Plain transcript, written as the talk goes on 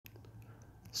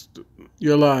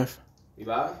You're live. You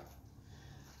live?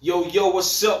 Yo,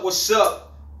 what's up? What's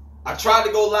up? I tried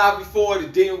to go live before,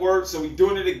 it didn't work, so we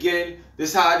doing it again.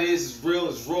 This how it is. It's real,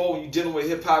 it's raw when you're dealing with a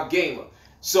hip-hop gamer.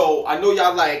 So I know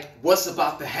y'all like, what's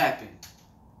about to happen?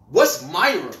 What's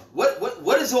MiRA?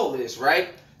 What is all this, right?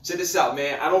 Check this out,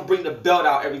 man. I don't bring the belt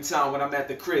out every time when I'm at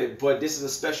the crib, but this is a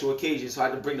special occasion, so I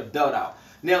had to bring the belt out.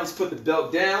 Now let's put the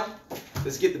belt down.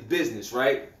 Let's get the business,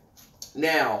 right?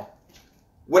 Now,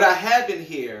 what I have in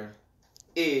here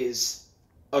is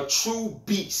a true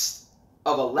beast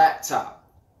of a laptop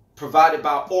provided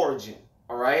by Origin,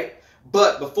 all right?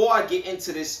 But before I get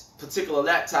into this particular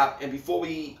laptop and before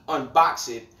we unbox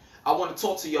it, I want to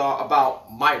talk to y'all about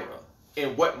MiRA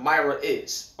and what MiRA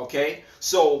is, okay?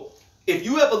 So if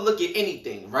you ever look at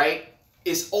anything, right,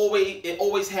 it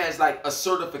always has like a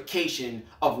certification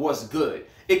of what's good.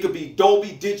 It could be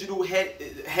Dolby Digital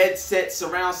headset,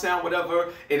 surround sound,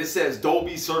 whatever, and it says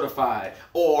Dolby certified.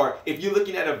 Or if you're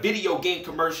looking at a video game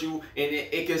commercial and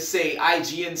it could say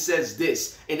IGN says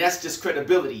this, and that's just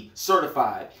credibility,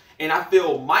 certified. And I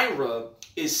feel MiRA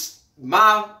is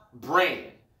my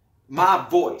brand, my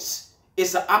voice.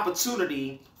 It's an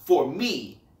opportunity for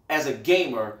me as a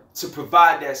gamer to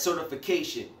provide that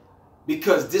certification,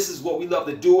 because this is what we love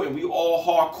to do and we all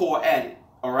hardcore at it,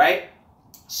 all right?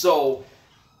 So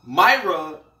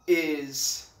MiRA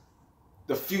is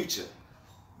the future.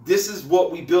 This is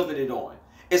what we building it on.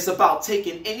 It's about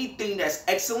taking anything that's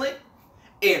excellent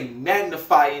and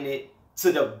magnifying it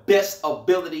to the best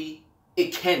ability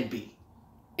it can be.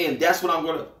 And that's what I'm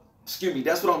gonna,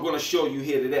 that's what I'm gonna show you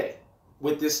here today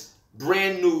with this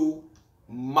brand new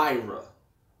MiRA.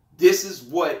 This is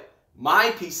what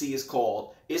my PC is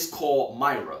called. It's called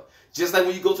MiRA. Just like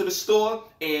when you go to the store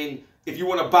and if you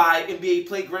want to buy NBA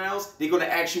Playgrounds, they're going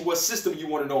to ask you what system you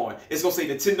want it on. It's going to say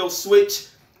Nintendo Switch,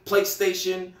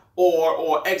 PlayStation,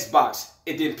 or Xbox,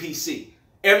 and then PC.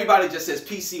 Everybody just says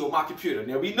PC or my computer.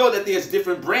 Now, we know that there's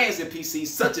different brands in PC,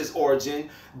 such as Origin,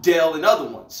 Dell, and other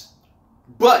ones.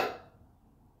 But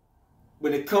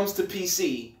when it comes to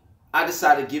PC, I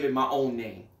decided to give it my own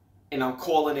name, and I'm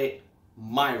calling it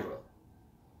MiRA.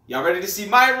 Y'all ready to see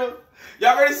MiRA?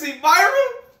 Y'all ready to see MiRA?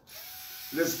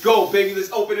 Let's go, baby. Let's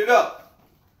open it up.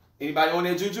 Anybody on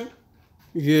there, Juju?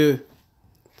 Yeah.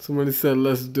 Somebody said,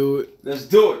 let's do it. Let's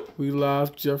do it. We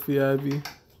live, Jeffrey Abbey.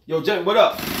 Yo, Jeff, what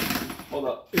up? Hold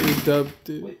up. A-Dubbed.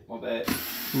 Wait, my bad.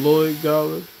 Lloyd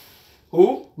Goller.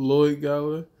 Who? Lloyd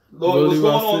Goller. Lloyd, what's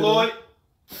going on, Lloyd?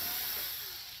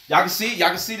 Y'all can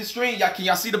see the screen. Can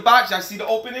y'all see the box? Y'all see the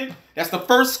opening? That's the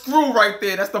first screw right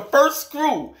there. That's the first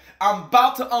screw. I'm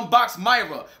about to unbox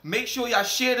MiRA. Make sure y'all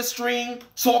share the stream,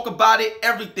 talk about it,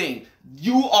 everything.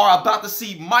 You are about to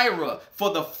see MiRA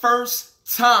for the first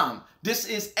time. This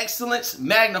is excellence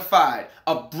magnified,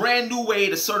 a brand new way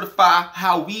to certify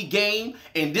how we game.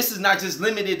 And this is not just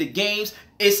limited to games.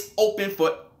 It's open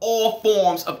for all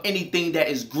forms of anything that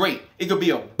is great. It could be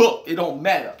a book. It don't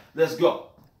matter. Let's go.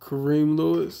 Kareem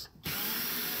Lewis.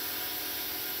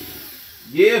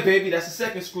 Yeah, baby, that's the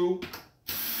second screw.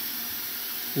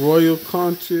 Royal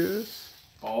Conscious.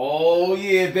 Oh,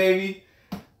 yeah, baby.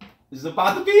 It's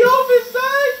about to be open,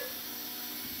 son.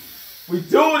 We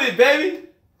doing it, baby.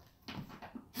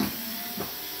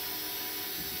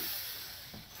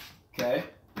 Okay.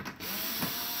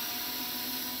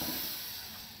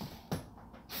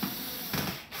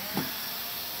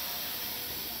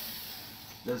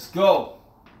 Let's go.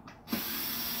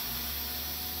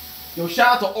 Yo,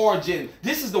 shout out to Origin.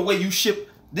 This is the way you ship.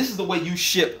 This is the way you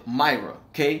ship MiRA.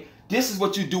 Okay. This is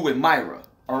what you do with MiRA.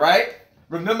 All right.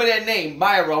 Remember that name,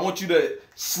 MiRA. I want you to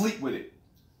sleep with it.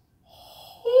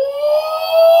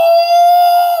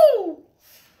 Woo!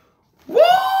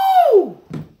 Woo!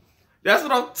 That's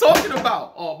what I'm talking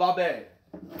about. Oh, my bad.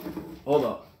 Hold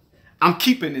up. I'm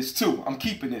keeping this too. I'm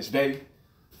keeping this, baby.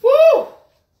 Woo!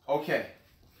 Okay.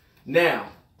 Now,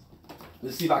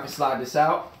 let's see if I can slide this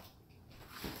out.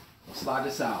 Slide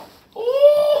this out.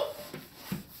 Ooh!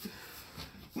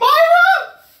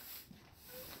 MiRA!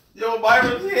 Yo,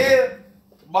 MiRA's here.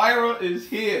 MiRA is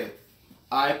here.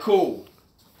 All right, cool.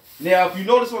 Now, if you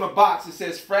notice on the box, it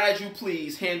says, fragile,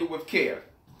 please, handle with care.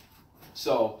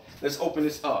 So, let's open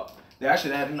this up. Now, I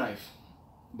should have had a knife,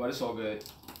 but it's all good.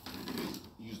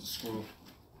 Use the screw.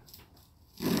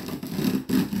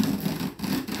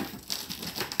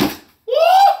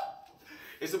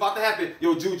 It's about to happen.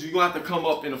 Yo, Juju, you're going to have to come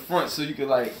up in the front so you can,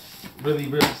 like, really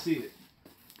see it.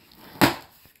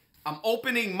 I'm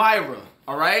opening MiRA,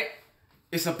 all right?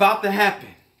 It's about to happen.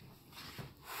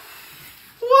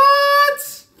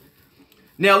 What?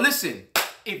 Now, listen.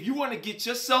 If you want to get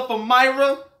yourself a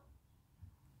MiRA,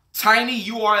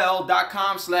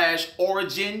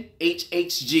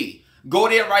 tinyurl.com/originhhg. Go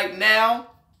there right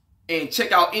now and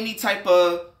check out any type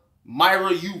of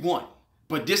MiRA you want.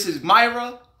 But this is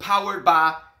MiRA powered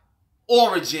by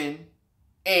Origin,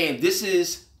 and this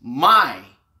is my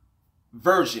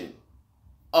version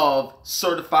of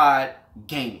certified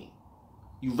gaming.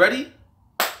 You ready?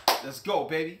 Let's go,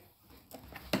 baby.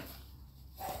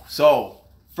 So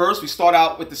first we start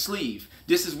out with the sleeve.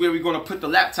 This is where we're going to put the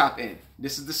laptop in.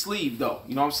 This is the sleeve though,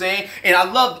 you know what I'm saying? And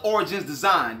I love Origin's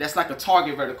design. That's like a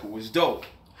target vertical. It's dope.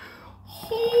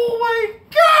 Oh my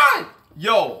God.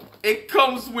 Yo, it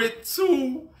comes with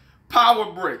 2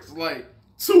 power bricks, like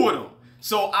 2 of them.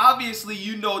 So obviously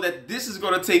you know that this is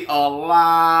going to take a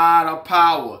lot of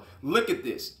power. Look at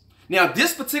this. Now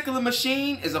this particular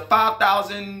machine is a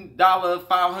 $5,000,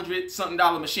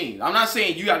 $500-something machine. I'm not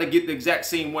saying you got to get the exact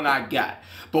same one I got.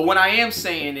 But what I am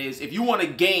saying is if you want to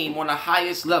game on the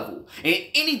highest level, and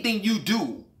anything you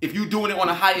do, if you're doing it on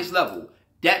the highest level,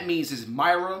 that means it's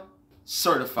MiRA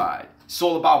certified. It's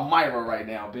all about MiRA right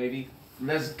now, baby.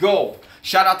 Let's go.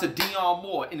 Shout out to Dion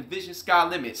Moore, Envision Sky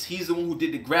Limits. He's the one who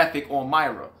did the graphic on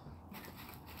MiRA.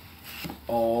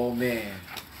 Oh, man.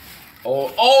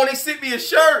 Oh, they sent me a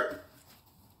shirt.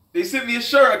 They sent me a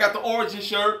shirt. I got the Origin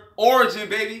shirt. Origin,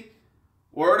 baby.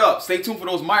 Word up. Stay tuned for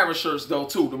those MiRA shirts, though,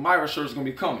 too. The MiRA shirts going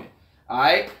to be coming. All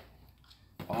right?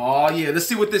 Oh, yeah. Let's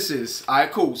see what this is. All right,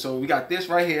 cool. So we got this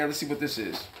right here. Let's see what this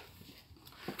is.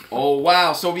 Oh,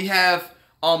 wow. So we have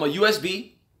a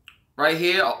USB right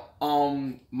here.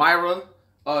 MiRA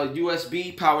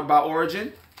USB powered by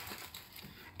Origin.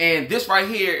 And this right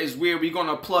here is where we're going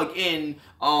to plug in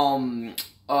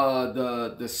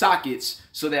the sockets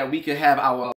so that we can have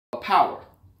our power.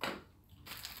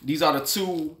 These are the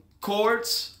 2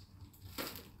 cords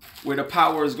where the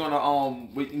power is gonna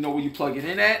you know where you plug it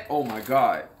in at. Oh my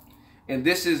God. And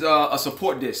this is a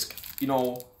support disc, you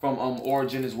know, from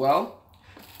Origin as well.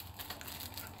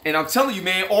 And I'm telling you,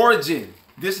 man, Origin,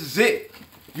 this is it.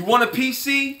 You want a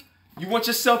PC? You want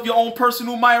yourself your own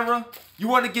personal MiRA? You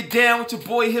want to get down with your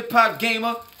boy Hip Hop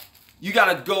Gamer? You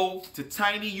gotta go to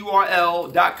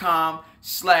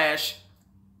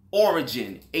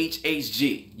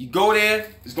tinyurl.com/originhhg. You go there,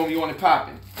 it's gonna be on and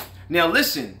popping. Now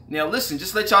listen,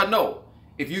 just let y'all know.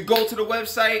 If you go to the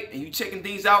website and you checking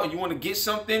things out and you want to get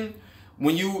something,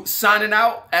 when you signing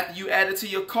out, after you add it to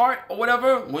your cart or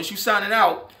whatever, once you signing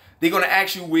out, they're gonna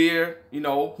ask you where, you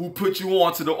know, who put you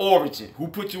on to the Origin, who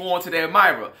put you on to that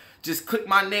MiRA. Just click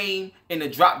my name in the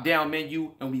drop down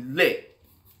menu and we lit.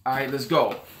 All right, let's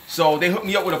go. So they hooked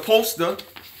me up with a poster.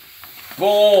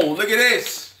 Boom, look at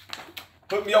this.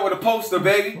 Hooked me up with a poster,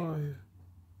 baby. Fire.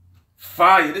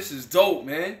 Fire, this is dope,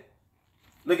 man.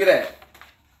 Look at that.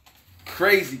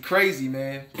 Crazy, crazy,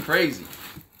 man. Crazy.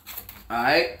 All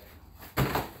right.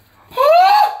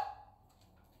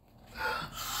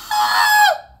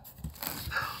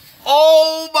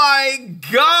 Oh my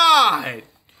God.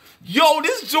 Yo,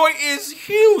 this joint is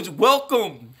huge.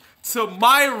 Welcome to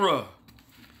MiRA.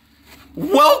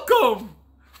 Welcome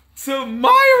to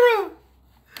MiRA.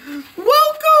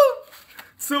 Welcome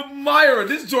to MiRA.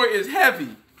 This joint is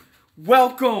heavy.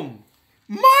 Welcome.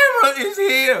 MiRA is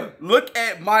here. Look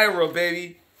at MiRA,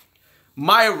 baby.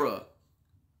 MiRA,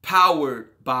 powered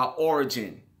by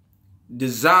Origin.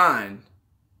 Design.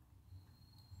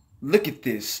 Look at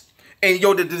this. And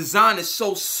yo, the design is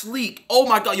so sleek. Oh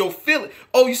my God, yo, feel it.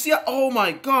 Oh, you see? Oh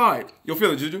my God. Yo,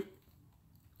 feel it, Juju?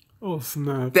 Oh,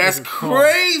 snap. That's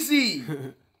crazy.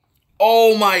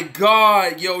 Oh my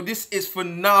God, yo, this is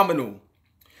phenomenal.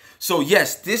 So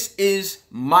yes, this is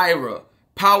MiRA,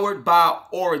 powered by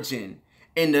Origin.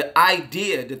 And the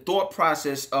idea, the thought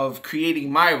process of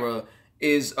creating MiRA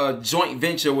is a joint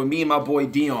venture with me and my boy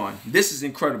Dion. This is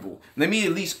incredible. Let me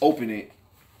at least open it.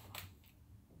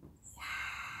 Wow.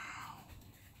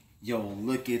 Yo,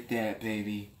 look at that,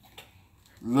 baby.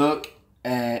 Look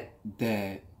at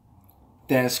that.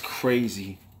 That's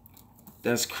crazy.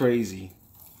 That's crazy.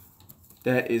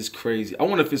 That is crazy. I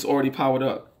wonder if it's already powered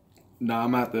up. Nah,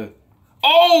 I'm at the...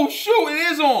 Oh, shoot,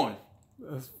 it is on.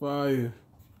 That's fire.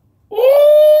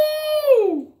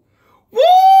 Woo!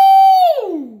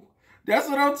 Woo! That's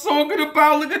what I'm talking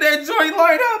about. Look at that joint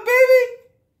light up,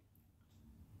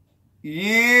 baby.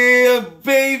 Yeah,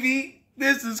 baby.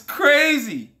 This is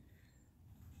crazy.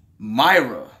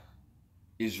 MiRA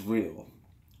is real.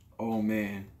 Oh,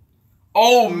 man.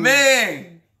 Oh,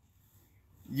 man.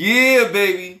 Yeah,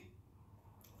 baby.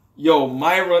 Yo,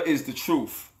 MiRA is the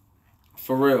truth.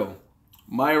 For real.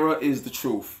 MiRA is the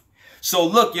truth. So,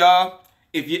 look, y'all.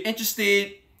 If you're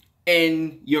interested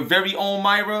in your very own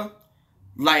MiRA,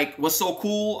 like what's so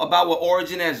cool about what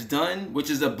Origin has done, which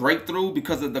is a breakthrough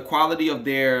because of the quality of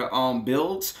their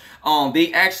builds.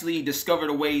 They actually discovered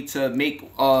a way to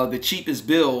make the cheapest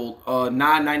build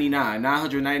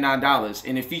 $999,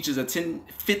 and it features a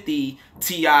 1050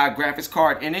 Ti graphics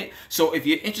card in it. So if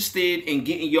you're interested in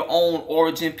getting your own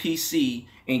Origin PC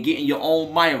and getting your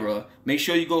own MiRA, make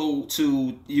sure you can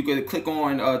click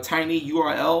on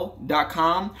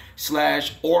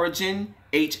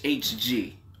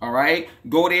tinyurl.com/originhhg. All right,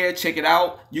 go there, check it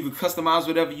out. You can customize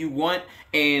whatever you want.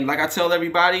 And like I tell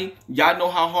everybody, y'all know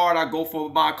how hard I go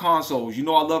for my consoles. You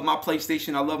know I love my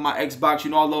PlayStation, I love my Xbox, you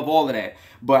know I love all of that.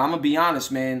 But I'm gonna be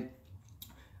honest, man,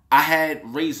 I had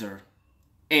Razer,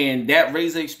 and that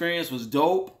Razer experience was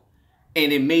dope,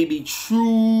 and it made me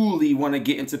truly want to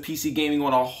get into PC gaming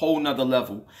on a whole nother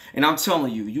level. And I'm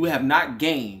telling you, you have not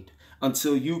gained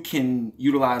until you can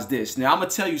utilize this. Now I'm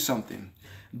gonna tell you something.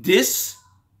 This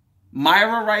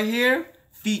MiRA right here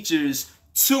features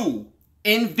 2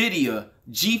 NVIDIA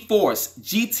GeForce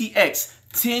GTX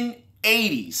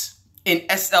 1080s in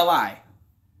SLI.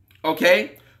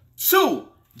 Okay? 2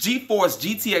 GeForce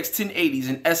GTX 1080s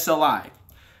in SLI.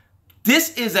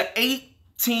 This is an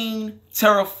 18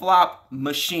 teraflop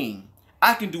machine.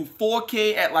 I can do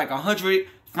 4K at like 100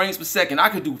 frames per second. I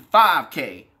can do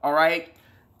 5K, all right?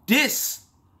 This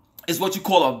is what you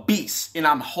call a beast, and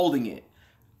I'm holding it.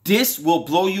 This will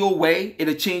blow you away.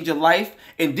 It'll change your life.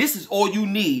 And this is all you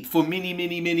need for many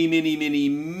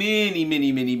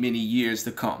years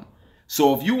to come.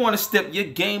 So if you want to step your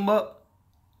game up,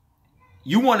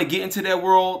 you want to get into that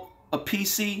world of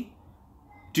PC,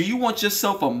 do you want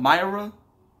yourself a MiRA?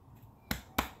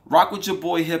 Rock with your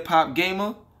boy Hip Hop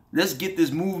Gamer. Let's get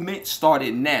this movement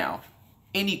started now.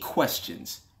 Any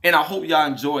questions? And I hope y'all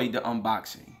enjoyed the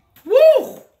unboxing.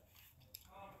 Woo!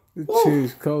 It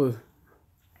changed color.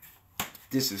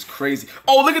 This is crazy.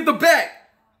 Oh, look at the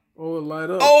back. Oh, it light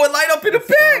up. Oh, it light up in the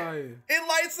back. Fire. It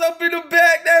lights up in the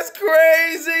back. That's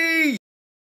crazy.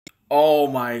 Oh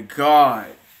my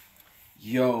God.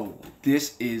 Yo,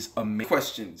 this is amazing.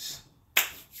 Questions.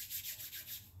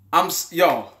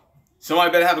 Yo,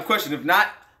 somebody better have a question. If not,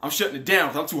 I'm shutting it down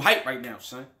because I'm too hyped right now,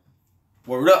 son.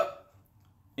 Word up.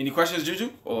 Any questions,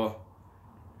 Juju? Or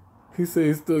He said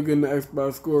he's still getting the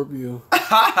Xbox Scorpio.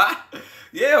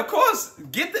 yeah, of course.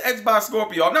 Get the Xbox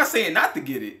Scorpio. I'm not saying not to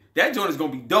get it. That joint is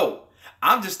going to be dope.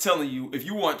 I'm just telling you, if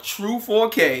you want true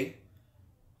 4K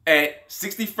at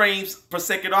 60 frames per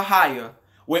second or higher,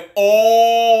 with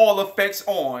all effects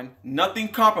on, nothing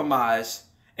compromised,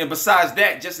 and besides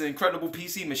that, just an incredible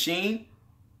PC machine,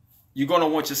 you're going to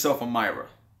want yourself a MiRA.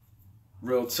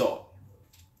 Real talk.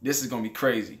 This is going to be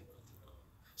crazy.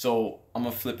 So I'm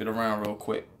going to flip it around real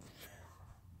quick.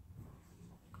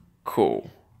 Cool.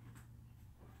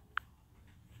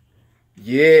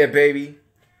 Yeah, baby.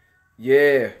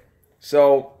 Yeah.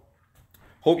 So,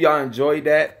 hope y'all enjoyed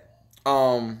that.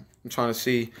 I'm trying to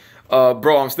see.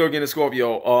 Bro, I'm still getting a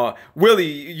Scorpio. Willie,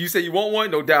 you say you want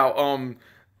one? No doubt.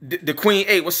 The Queen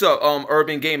 8, what's up?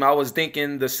 Urban Game. I was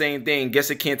thinking the same thing.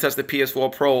 Guess it can't touch the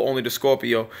PS4 Pro, only the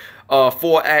Scorpio.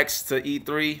 4X to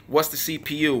E3. What's the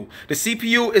CPU? The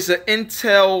CPU is an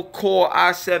Intel Core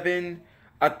i7,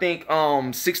 I think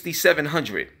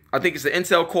 6700. I think it's the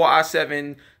Intel Core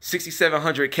i7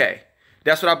 6700K.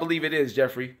 That's what I believe it is,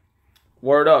 Jeffrey.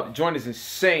 Word up. The joint is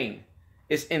insane.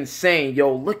 It's insane.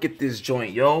 Yo, look at this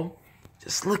joint, yo.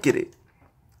 Just look at it.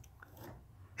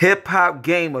 Hip Hop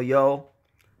Gamer, yo.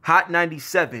 Hot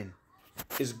 97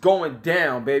 is going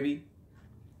down, baby.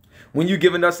 When you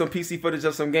giving us some PC footage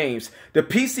of some games. The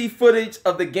PC footage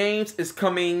of the games is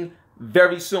coming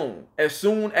very soon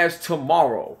as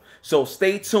tomorrow. So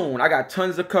stay tuned. I got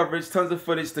tons of coverage, tons of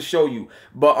footage to show you.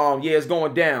 But yeah, it's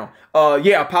going down.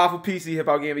 Yeah, a powerful PC Hip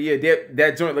Hop Gamer. Yeah,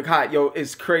 that joint look hot. Yo,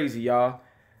 it's crazy, y'all.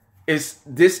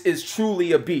 This is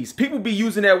truly a beast. People be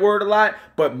using that word a lot,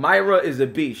 but MiRA is a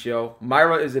beast, yo.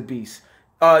 MiRA is a beast.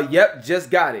 Yep, just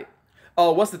got it.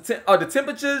 What's the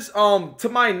temperatures? To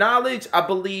my knowledge, I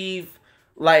believe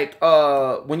like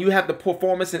when you have the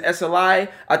performance in SLI,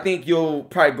 I think you'll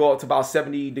probably go up to about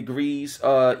 70 degrees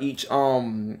each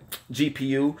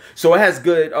GPU. So it has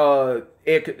good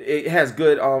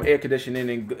air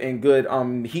conditioning and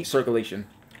good heat circulation.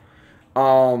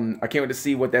 I can't wait to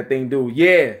see what that thing do.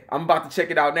 Yeah, I'm about to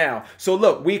check it out now. So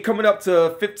look, we're coming up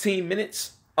to 15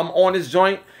 minutes. I'm on this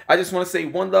joint. I just want to say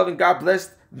one love and God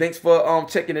bless. Thanks for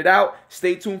checking it out.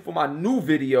 Stay tuned for my new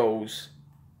videos.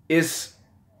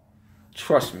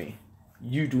 Trust me,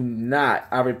 you do not,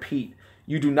 I repeat,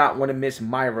 you do not want to miss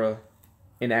MiRA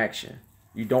in action.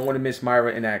 You don't want to miss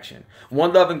MiRA in action.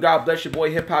 One love and God bless your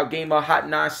boy Hip Hop Gamer. Hot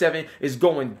 97 is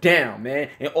going down, man.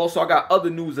 And also, I got other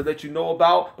news to let you know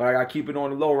about, but I got to keep it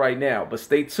on the low right now. But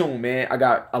stay tuned, man. I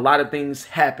got a lot of things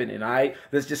happening, all right?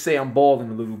 Let's just say I'm balling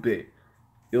a little bit.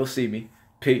 You'll see me.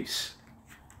 Peace.